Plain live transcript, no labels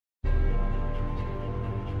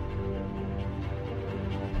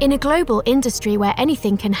In a global industry where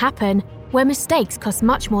anything can happen, where mistakes cost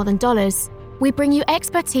much more than dollars, we bring you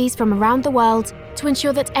expertise from around the world to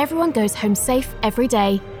ensure that everyone goes home safe every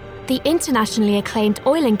day. The internationally acclaimed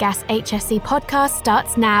Oil and Gas HSE podcast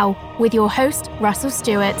starts now with your host, Russell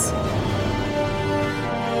Stewart.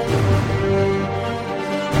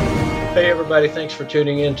 Hey everybody, thanks for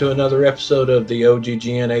tuning in to another episode of the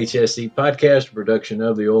OGGN HSE podcast, a production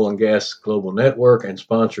of the Oil and Gas Global Network and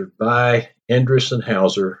sponsored by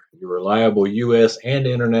Hauser, your reliable U.S. and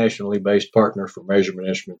internationally based partner for measurement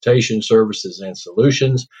instrumentation services and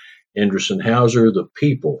solutions. Hauser, the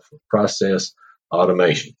people for process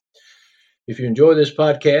automation. If you enjoy this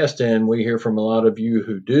podcast, and we hear from a lot of you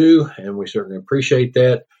who do, and we certainly appreciate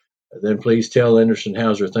that, then please tell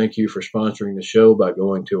Hauser thank you for sponsoring the show by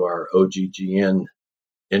going to our OGGN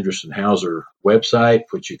Hauser website,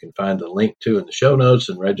 which you can find a link to in the show notes,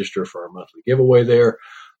 and register for our monthly giveaway there.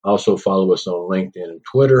 Also follow us on LinkedIn and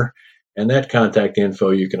Twitter, and that contact info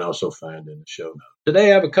you can also find in the show notes. Today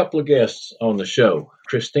I have a couple of guests on the show,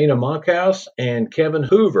 Christina Monkhouse and Kevin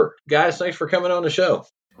Hoover. Guys, thanks for coming on the show.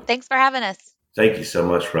 Thanks for having us. Thank you so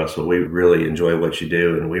much, Russell. We really enjoy what you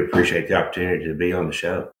do, and we appreciate the opportunity to be on the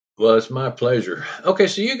show. Well, it's my pleasure. Okay,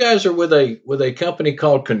 so you guys are with a company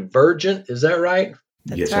called Convergent, is that right?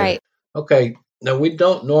 That's yes, right. Okay. Now, we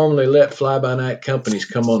don't normally let fly-by-night companies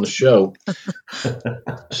come on the show.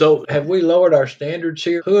 So have we lowered our standards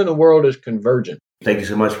here? Who in the world is Convergent? Thank you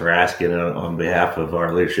so much for asking on behalf of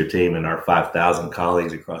our leadership team and our 5,000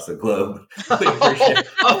 colleagues across the globe.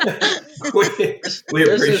 We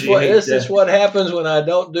appreciate This is what happens when I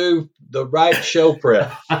don't do the right show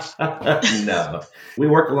prep. No. We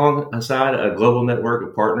work alongside a global network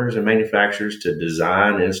of partners and manufacturers to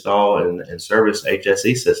design, install, and service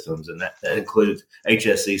HSE systems. And that includes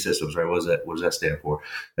HSE systems, right? What does that stand for?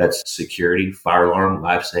 That's security, fire alarm,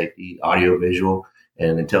 life safety, audiovisual,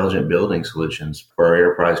 and intelligent building solutions for our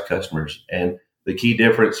enterprise customers. And the key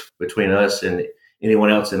difference between us and anyone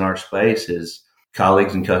else in our space is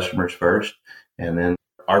colleagues and customers first. And then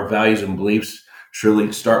our values and beliefs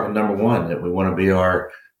truly start with number one, that we want to be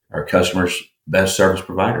our customers' best service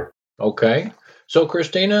provider. Okay. So,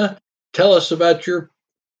 Christina, tell us about your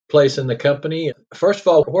place in the company. First of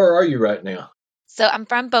all, where are you right now? So I'm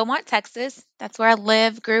from Beaumont, Texas. That's where I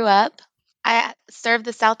live, grew up. I serve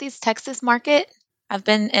the Southeast Texas market. I've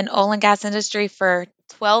been in oil and gas industry for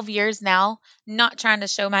 12 years now, not trying to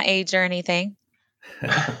show my age or anything.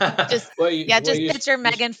 Picture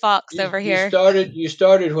Megan Fox over here. You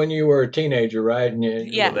started when you were a teenager, right? And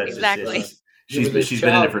exactly. She's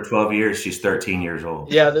been in it for 12 years. She's 13 years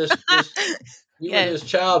old. Yeah, were this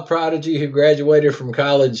child prodigy who graduated from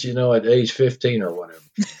college, at age 15 or whatever.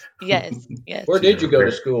 Yes. Where did you go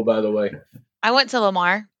to school, by the way? I went to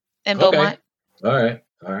Lamar in Beaumont. All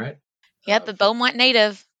right. Yep, a Beaumont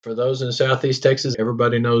native. For those in Southeast Texas,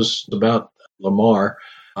 everybody knows about Lamar.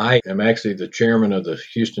 I am actually the chairman of the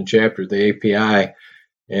Houston chapter of the API,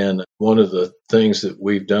 and one of the things that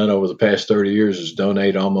we've done over the past 30 years is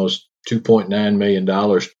donate almost $2.9 million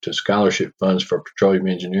to scholarship funds for petroleum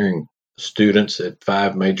engineering students at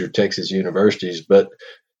 5 major Texas universities. But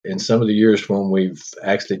in some of the years when we've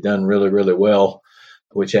actually done really, really well,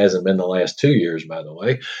 which hasn't been the last 2 years, by the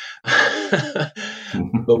way,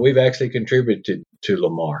 but we've actually contributed to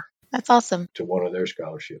Lamar. That's awesome. To one of their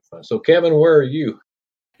scholarship funds. So, Kevin, where are you?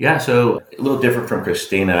 Yeah, so a little different from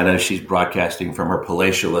Christina. I know she's broadcasting from her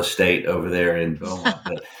palatial estate over there in Beaumont.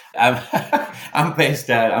 But I'm based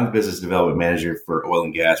out. I'm business development manager for oil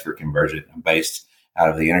and gas for Convergent. I'm based out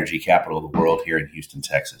of the energy capital of the world here in Houston,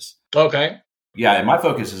 Texas. Okay. Yeah, and my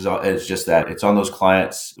focus is just that it's on those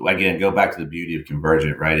clients. Again, go back to the beauty of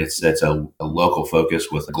Convergent, right? It's a local focus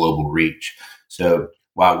with a global reach. So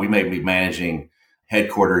while we may be managing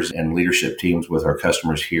headquarters and leadership teams with our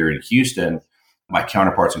customers here in Houston, my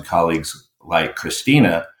counterparts and colleagues like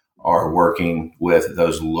Christina are working with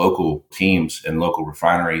those local teams and local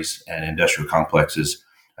refineries and industrial complexes,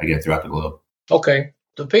 again, throughout the globe. Okay.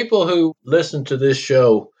 The people who listen to this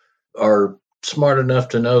show are smart enough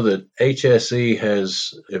to know that HSE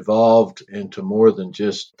has evolved into more than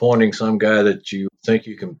just appointing some guy that you think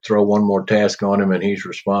you can throw one more task on him and he's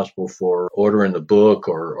responsible for ordering the book,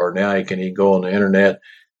 or now he can go on the internet.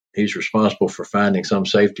 He's responsible for finding some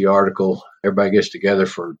safety article. Everybody gets together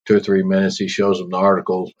for 2 or 3 minutes. He shows them the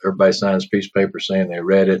article. Everybody signs a piece of paper saying they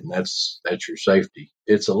read it, and that's your safety.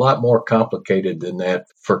 It's a lot more complicated than that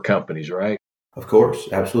for companies, right? Of course,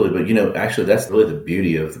 absolutely. But, actually, that's really the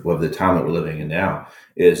beauty of the time that we're living in now,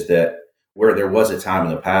 is that where there was a time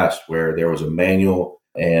in the past where there was a manual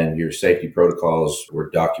and your safety protocols were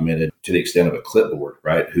documented to the extent of a clipboard,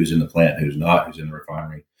 right? Who's in the plant, who's not, who's in the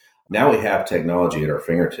refinery. Now we have technology at our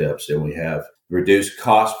fingertips, and we have reduced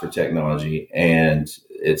cost for technology, and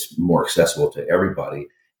it's more accessible to everybody.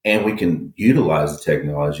 And we can utilize the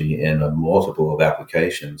technology in a multiple of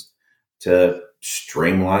applications to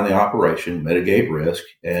streamline the operation, mitigate risk,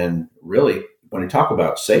 and really, when you talk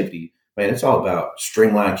about safety, man, it's all about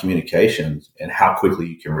streamlined communications and how quickly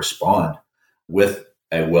you can respond with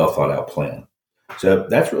a well thought out plan. So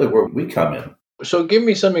that's really where we come in. So give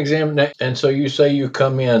me some example. And so you say you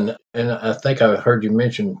come in, and I think I heard you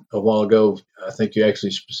mention a while ago, I think you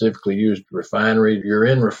actually specifically used refinery. You're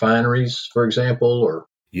in refineries, for example, or?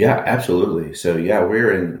 Yeah, absolutely. So yeah,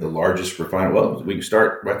 we're in the largest refinery. Well, we can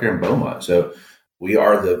start right there in Beaumont. So we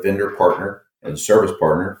are the vendor partner and service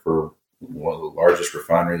partner for one of the largest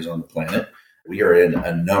refineries on the planet. We are in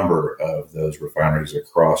a number of those refineries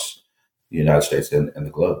across the United States and the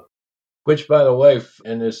globe. Which, by the way,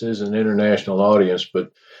 and this is an international audience,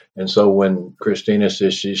 and so when Christina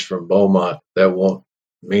says she's from Beaumont, that won't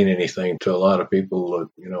mean anything to a lot of people,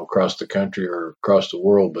 across the country or across the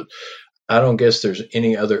world. But I don't guess there's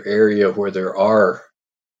any other area where there are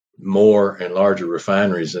more and larger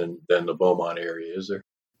refineries than the Beaumont area, is there?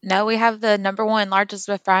 No, we have the number one largest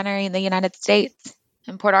refinery in the United States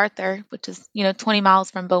in Port Arthur, which is, 20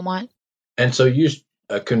 miles from Beaumont. And so you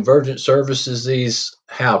Convergent services these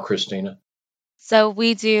how, Christina? So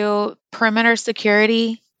we do perimeter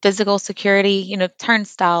security, physical security,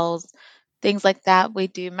 turnstiles, things like that. We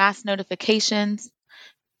do mass notifications,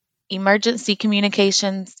 emergency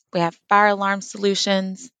communications. We have fire alarm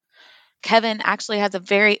solutions. Kevin actually has a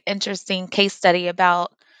very interesting case study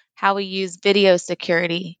about how we use video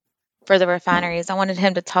security for the refineries. I wanted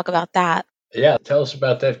him to talk about that. Yeah, tell us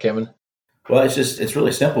about that, Kevin. Well, it's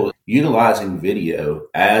really simple. Utilizing video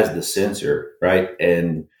as the sensor, right?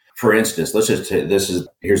 And for instance, let's just say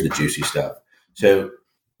here's the juicy stuff. So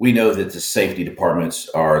we know that the safety departments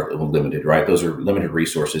are limited, right? Those are limited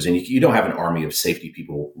resources, and you don't have an army of safety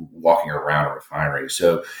people walking around a refinery.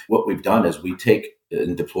 So what we've done is we take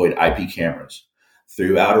and deployed IP cameras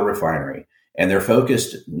throughout a refinery, and they're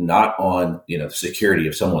focused not on the security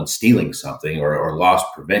of someone stealing something or loss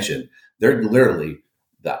prevention. They're literally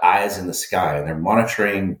the eyes in the sky, and they're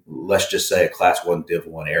monitoring, let's just say, a Class 1 Div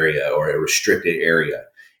 1 area or a restricted area.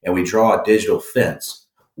 And we draw a digital fence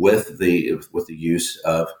with the use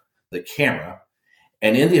of the camera.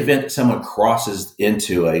 And in the event that someone crosses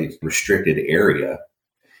into a restricted area,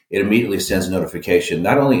 it immediately sends a notification,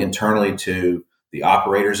 not only internally to the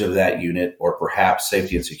operators of that unit or perhaps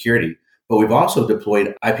safety and security, but we've also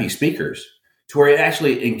deployed IP speakers to where it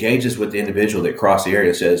actually engages with the individual that crossed the area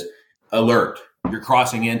and says, alert, you're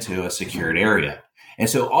crossing into a secured area. And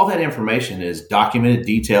so all that information is documented,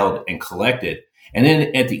 detailed, and collected. And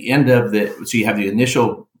then at the end of so you have the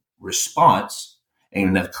initial response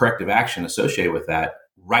and the corrective action associated with that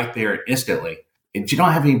right there instantly. And you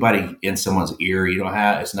don't have anybody in someone's ear.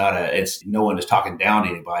 No one is talking down to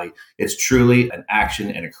anybody. It's truly an action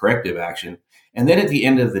and a corrective action. And then at the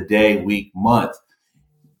end of the day, week, month,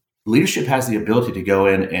 leadership has the ability to go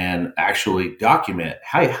in and actually document,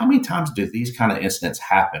 hey, how many times do these kind of incidents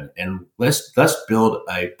happen? And let's build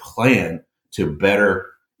a plan to better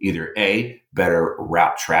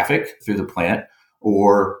route traffic through the plant,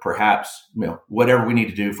 or perhaps whatever we need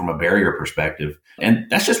to do from a barrier perspective. And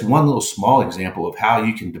that's just one little small example of how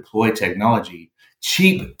you can deploy technology,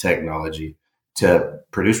 cheap technology, to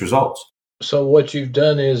produce results. So what you've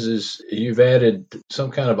done is you've added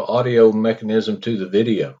some kind of audio mechanism to the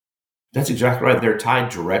video. That's exactly right. They're tied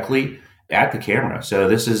directly at the camera. So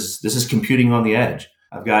this is computing on the edge.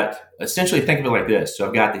 I've got, essentially, think of it like this. So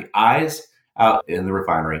I've got the eyes out in the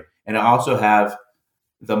refinery, and I also have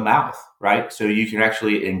the mouth, right? So you can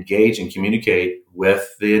actually engage and communicate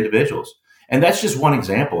with the individuals. And that's just one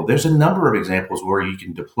example. There's a number of examples where you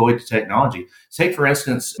can deploy the technology. Take, for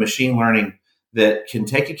instance, machine learning that can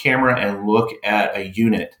take a camera and look at a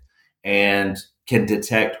unit and can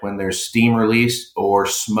detect when there's steam release or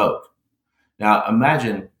smoke. Now,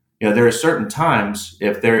 imagine, there are certain times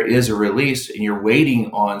if there is a release and you're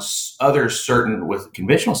waiting on with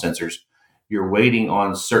conventional sensors, you're waiting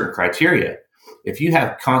on certain criteria. If you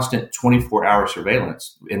have constant 24-hour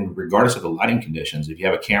surveillance, and regardless of the lighting conditions, if you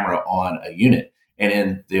have a camera on a unit, and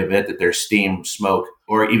in the event that there's steam, smoke,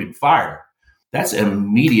 or even fire, that's an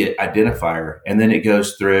immediate identifier. And then it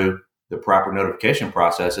goes through the proper notification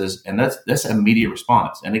processes, and that's immediate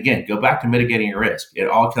response. And again, go back to mitigating your risk. It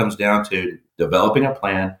all comes down to developing a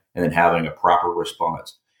plan and then having a proper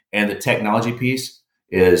response. And the technology piece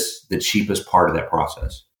is the cheapest part of that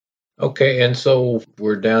process. Okay, and so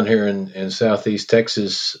we're down here in Southeast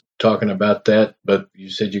Texas talking about that, but you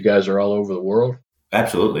said you guys are all over the world?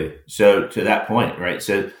 Absolutely. So to that point, right?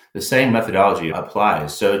 So the same methodology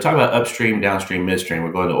applies. So talk about upstream, downstream, midstream.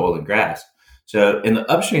 We're going to oil and gas. So in the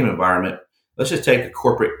upstream environment, let's just take a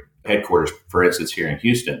corporate headquarters, for instance, here in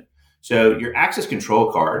Houston. So your access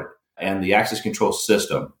control card and the access control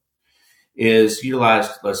system is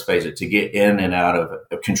utilized, let's face it, to get in and out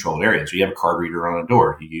of controlled areas. You have a card reader on a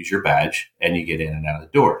door. You use your badge and you get in and out of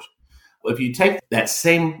the doors. If you take that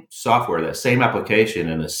same software, that same application,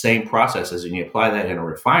 and the same processes, and you apply that in a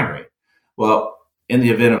refinery, well, in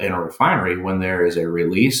the event of in a refinery, when there is a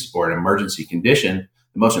release or an emergency condition,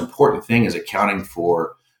 the most important thing is accounting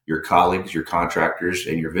for your colleagues, your contractors,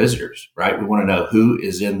 and your visitors. Right? We want to know who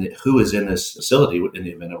is in this facility in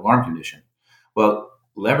the event of alarm condition. Well,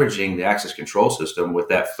 leveraging the access control system with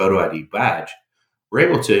that photo ID badge,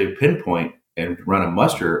 we're able to pinpoint and run a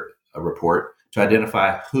muster report to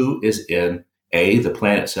identify who is in A, the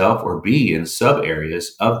plant itself, or B, in sub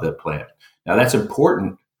areas of the plant. Now, that's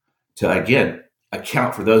important to, again,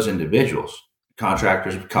 account for those individuals,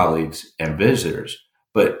 contractors, colleagues, and visitors.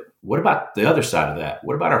 But what about the other side of that?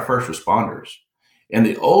 What about our first responders? In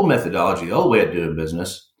the old methodology, the old way of doing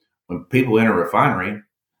business, when people enter a refinery,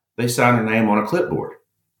 they sign their name on a clipboard,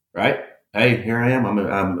 right? Hey, here I am.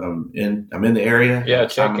 I'm in the area. Yeah,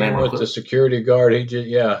 check in with the security guard. He just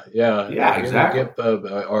yeah, exactly.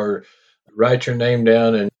 Or write your name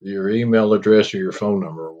down and your email address or your phone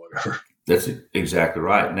number or whatever. That's exactly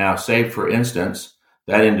right. Now, say for instance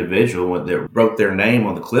that individual that wrote their name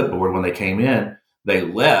on the clipboard when they came in, they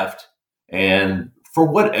left, and for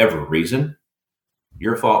whatever reason,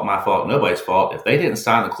 your fault, my fault, nobody's fault. If they didn't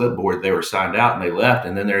sign the clipboard, they were signed out and they left,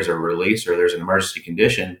 and then there's a release or there's an emergency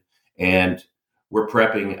condition. And we're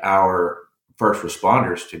prepping our first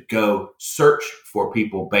responders to go search for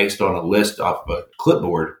people based on a list off of a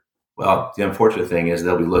clipboard. Well, the unfortunate thing is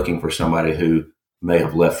they'll be looking for somebody who may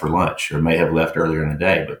have left for lunch or may have left earlier in the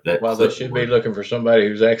day. But they should be looking for somebody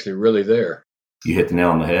who's actually really there. You hit the nail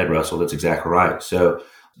on the head, Russell. That's exactly right. So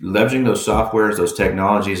leveraging those softwares, those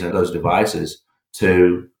technologies, and those devices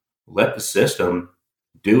to let the system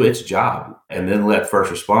do its job, and then let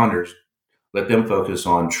first responders, let them focus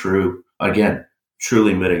on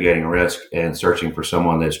truly mitigating risk and searching for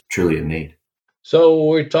someone that's truly in need. So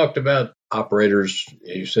we talked about operators.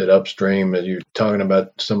 You said upstream, and you're talking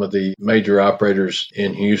about some of the major operators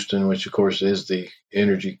in Houston, which of course is the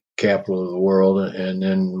energy capital of the world. And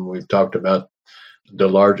then we've talked about the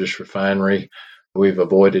largest refinery. We've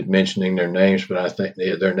avoided mentioning their names, but I think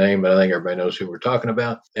everybody knows who we're talking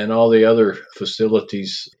about. And all the other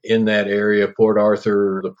facilities in that area, Port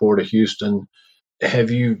Arthur, the Port of Houston.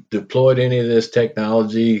 Have you deployed any of this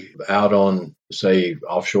technology out on, say,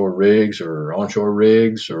 offshore rigs or onshore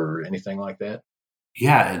rigs or anything like that?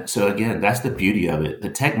 Yeah. So again, that's the beauty of it. The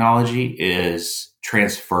technology is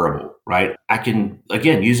transferable, right? I can,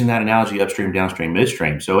 again, using that analogy, upstream, downstream,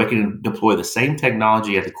 midstream. So I can deploy the same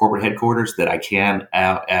technology at the corporate headquarters that I can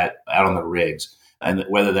out on the rigs, and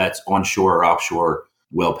whether that's onshore or offshore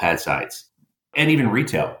well pad sites. And even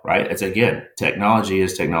retail, right? It's again, technology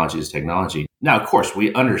is technology. Now, of course,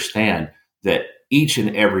 we understand that each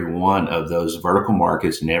and every one of those vertical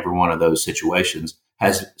markets and every one of those situations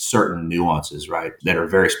has certain nuances, right? That are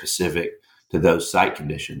very specific to those site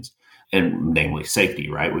conditions, and namely safety,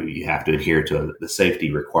 right? You have to adhere to the safety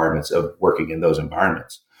requirements of working in those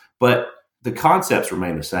environments. But the concepts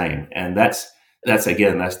remain the same. And that's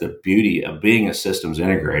the beauty of being a systems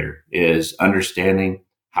integrator, is understanding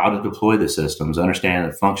how to deploy the systems,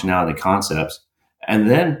 understand the functionality concepts, and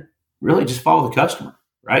then really just follow the customer,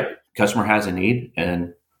 right? Customer has a need,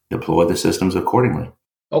 and deploy the systems accordingly.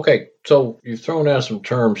 Okay, so you've thrown out some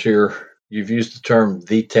terms here. You've used the term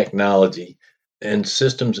the technology and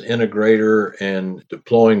systems integrator and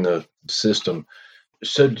deploying the system.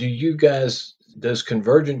 So does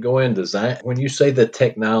Convergent go in design? When you say the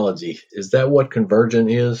technology, is that what Convergent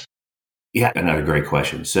is? Yeah, another great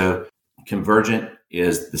question. So Convergent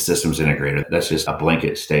is the systems integrator. That's just a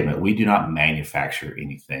blanket statement. We do not manufacture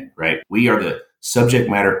anything, right? We are the subject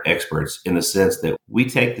matter experts in the sense that we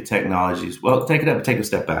take the technologies, take a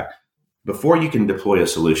step back. Before you can deploy a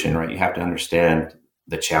solution, right, you have to understand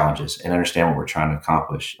the challenges and understand what we're trying to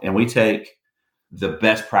accomplish. And we take the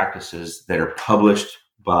best practices that are published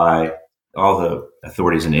by all the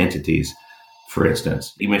authorities and entities. For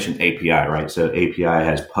instance, you mentioned API, right? So API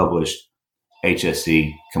has published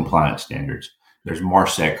HSE compliance standards. There's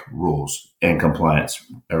MARSEC rules and compliance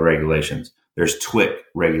regulations. There's TWIC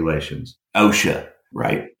regulations. OSHA,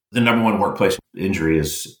 right? The number one workplace injury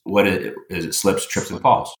is it slips, trips, and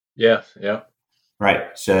falls. Yeah. Right.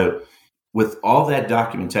 So with all that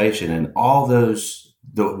documentation and all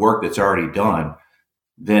the work that's already done,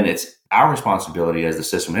 then it's our responsibility as the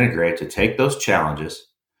system integrator to take those challenges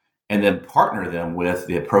and then partner them with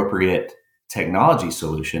the appropriate technology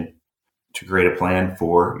solution to create a plan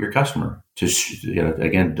for your customer to,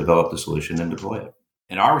 again, develop the solution and deploy it.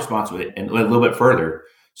 And our responsibility, and a little bit further,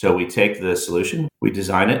 so we take the solution, we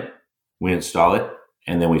design it, we install it,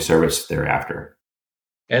 and then we service thereafter.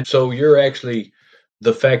 And so you're actually,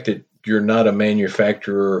 the fact that you're not a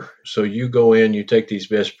manufacturer, so you go in, you take these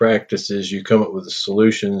best practices, you come up with the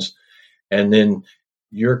solutions, and then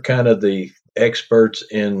you're kind of the experts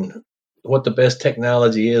in what the best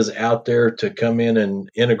technology is out there to come in and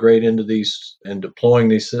integrate into these and deploying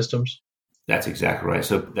these systems? That's exactly right.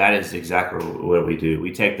 So that is exactly what we do.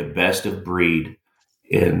 We take the best of breed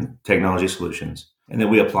in technology solutions, and then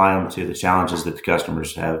we apply them to the challenges that the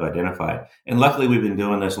customers have identified. And luckily, we've been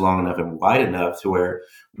doing this long enough and wide enough to where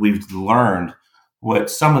we've learned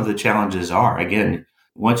what some of the challenges are. Again,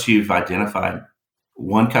 once you've identified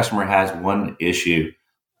one customer has one issue,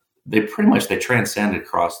 they transcend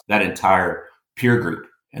across that entire peer group.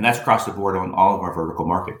 And that's across the board on all of our vertical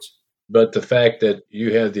markets. But the fact that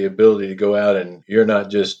you have the ability to go out and you're not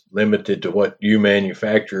just limited to what you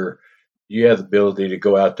manufacture, you have the ability to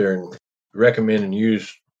go out there and recommend and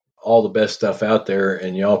use all the best stuff out there,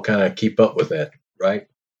 and y'all kind of keep up with that, right?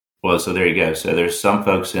 Well, so there you go. So there's some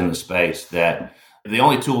folks in the space that the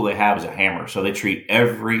only tool they have is a hammer. So they treat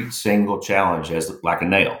every single challenge as like a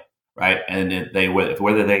nail, right? And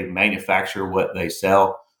whether they manufacture what they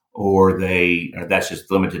sell or that's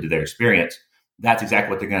just limited to their experience, that's exactly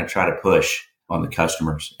what they're going to try to push on the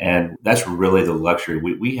customers. And that's really the luxury.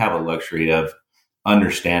 We have a luxury of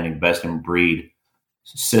understanding best in breed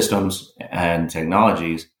systems and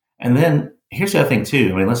technologies. And then here's the other thing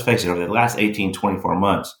too. I mean, let's face it, over the last 18, 24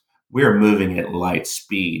 months, we are moving at light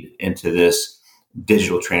speed into this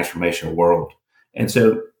digital transformation world. And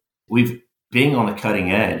so being on the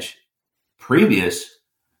cutting edge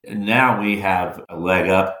and now we have a leg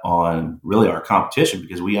up on really our competition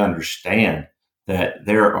because we understand that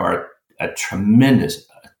there are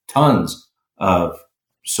tons of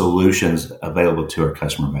solutions available to our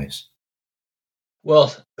customer base.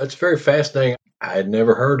 Well, that's very fascinating. I had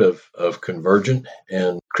never heard of Convergent.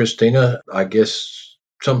 And Christina, I guess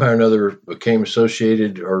somehow or another became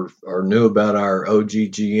associated or knew about our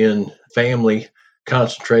OGGN family,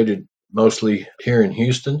 concentrated mostly here in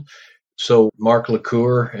Houston. So Mark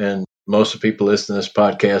LaCour, and most of the people listening to this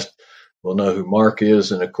podcast will know who Mark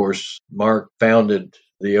is. And of course, Mark founded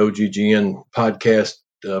the OGGN podcast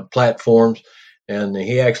platforms. And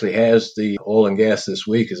he actually has the Oil and Gas This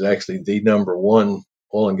Week is actually the number one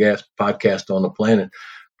oil and gas podcast on the planet.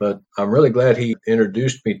 But I'm really glad he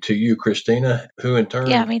introduced me to you, Christina, who in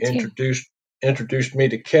turn introduced me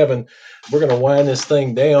to Kevin. We're going to wind this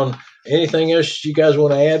thing down. Anything else you guys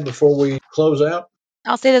want to add before we close out?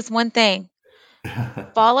 I'll say this one thing.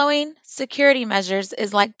 Following security measures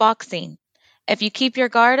is like boxing. If you keep your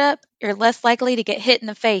guard up, you're less likely to get hit in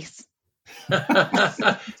the face.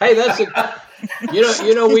 Hey,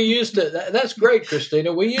 we used to, that's great,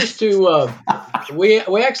 Christina. We used to, we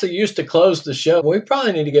actually used to close the show. We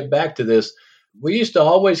probably need to get back to this. We used to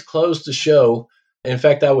always close the show. In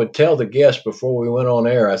fact, I would tell the guests before we went on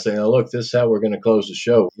air, I say, now look, this is how we're going to close the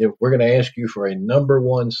show. We're going to ask you for a number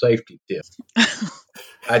one safety tip.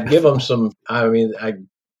 I'd give them I'd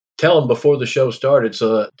tell them before the show started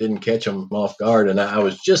so that didn't catch them off guard. And I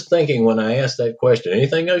was just thinking when I asked that question,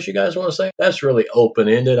 anything else you guys want to say? That's really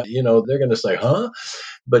open-ended. They're going to say, huh?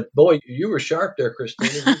 But boy, you were sharp there,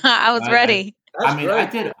 Christina. I was ready.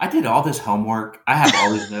 I did all this homework. I have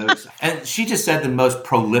all these notes. And she just said the most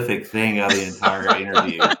prolific thing of the entire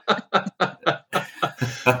interview.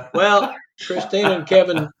 Well, Christina and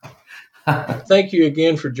Kevin, thank you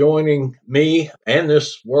again for joining me and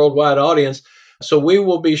this worldwide audience. So we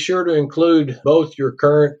will be sure to include both your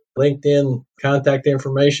current LinkedIn contact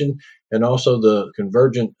information and also the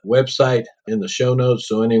Convergent website in the show notes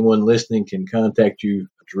so anyone listening can contact you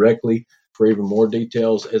directly for even more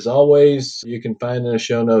details. As always, you can find in the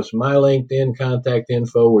show notes my LinkedIn contact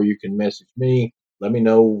info where you can message me. Let me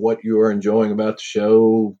know what you are enjoying about the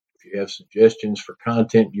show. If you have suggestions for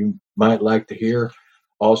content you might like to hear.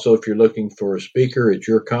 Also, if you're looking for a speaker at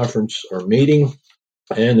your conference or meeting,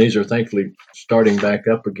 and these are thankfully starting back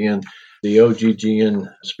up again, the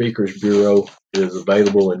OGGN Speakers Bureau is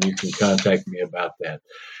available and you can contact me about that.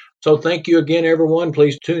 So thank you again, everyone.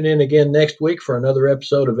 Please tune in again next week for another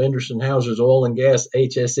episode of Anderson Hauser's Oil and Gas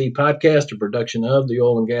HSE podcast, a production of the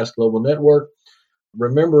Oil and Gas Global Network.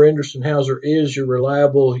 Remember, Anderson Hauser is your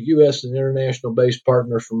reliable U.S. and international-based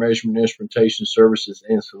partner for measurement instrumentation services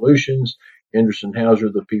and solutions. Anderson Hauser,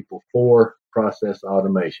 the people for process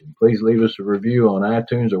automation. Please leave us a review on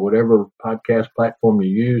iTunes or whatever podcast platform you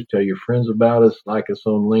use. Tell your friends about us, like us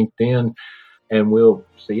on LinkedIn, and we'll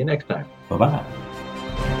see you next time. Bye-bye.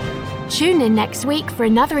 Tune in next week for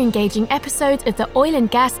another engaging episode of the Oil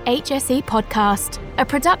and Gas HSE podcast, a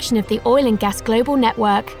production of the Oil and Gas Global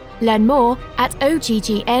Network. Learn more at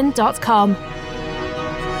oggn.com.